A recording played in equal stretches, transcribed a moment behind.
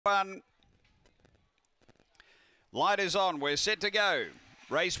One. Light is on. We're set to go.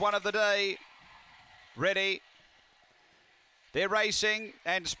 Race one of the day. Ready. They're racing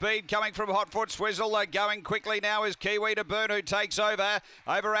and speed coming from Hot Foot Swizzle. Going quickly now is Kiwi to Burn, who takes over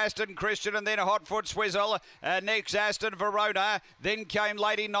Aston Christian and then Hot Foot Swizzle. Next Aston Verona. Then came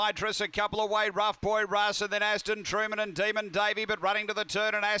Lady Nitrous a couple away. Rough Boy Russ and then Aston Truman and Demon Davy, but running to the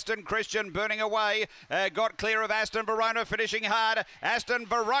turn and Aston Christian burning away. Got clear of Aston Verona, finishing hard. Aston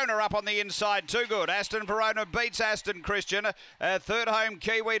Verona up on the inside. Too good. Aston Verona beats Aston Christian. Third home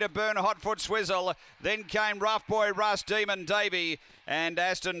Kiwi to Burn, Hot Foot Swizzle. Then came Rough Boy Russ, Demon Davy and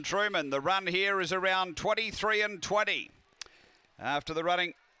Aston Truman. The run here is around 23 and 20 after the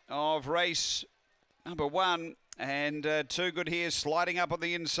running of race number one. And Too Good here sliding up on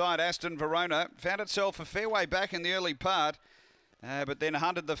the inside. Aston Verona found itself a fair way back in the early part, but then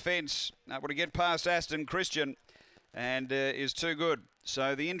hunted the fence, able to get past Aston Christian, and is Too Good.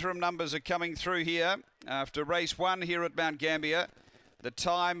 So the interim numbers are coming through here after race one here at Mount Gambier. The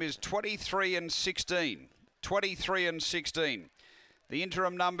time is 23 and 16. 23 and 16. The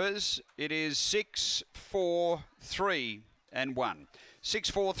interim numbers, it is 6, 4, 3 and 1. 6,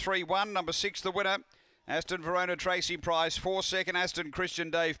 4, 3, 1. Number 6, the winner. Aston Verona, Tracy Price. 4 second, Aston Christian,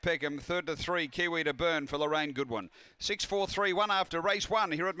 Dave Peckham. 3rd to 3, Kiwi to Burn for Lorraine Goodwin. 6, 4, 3, 1 after race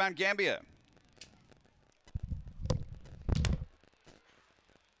one here at Mount Gambier.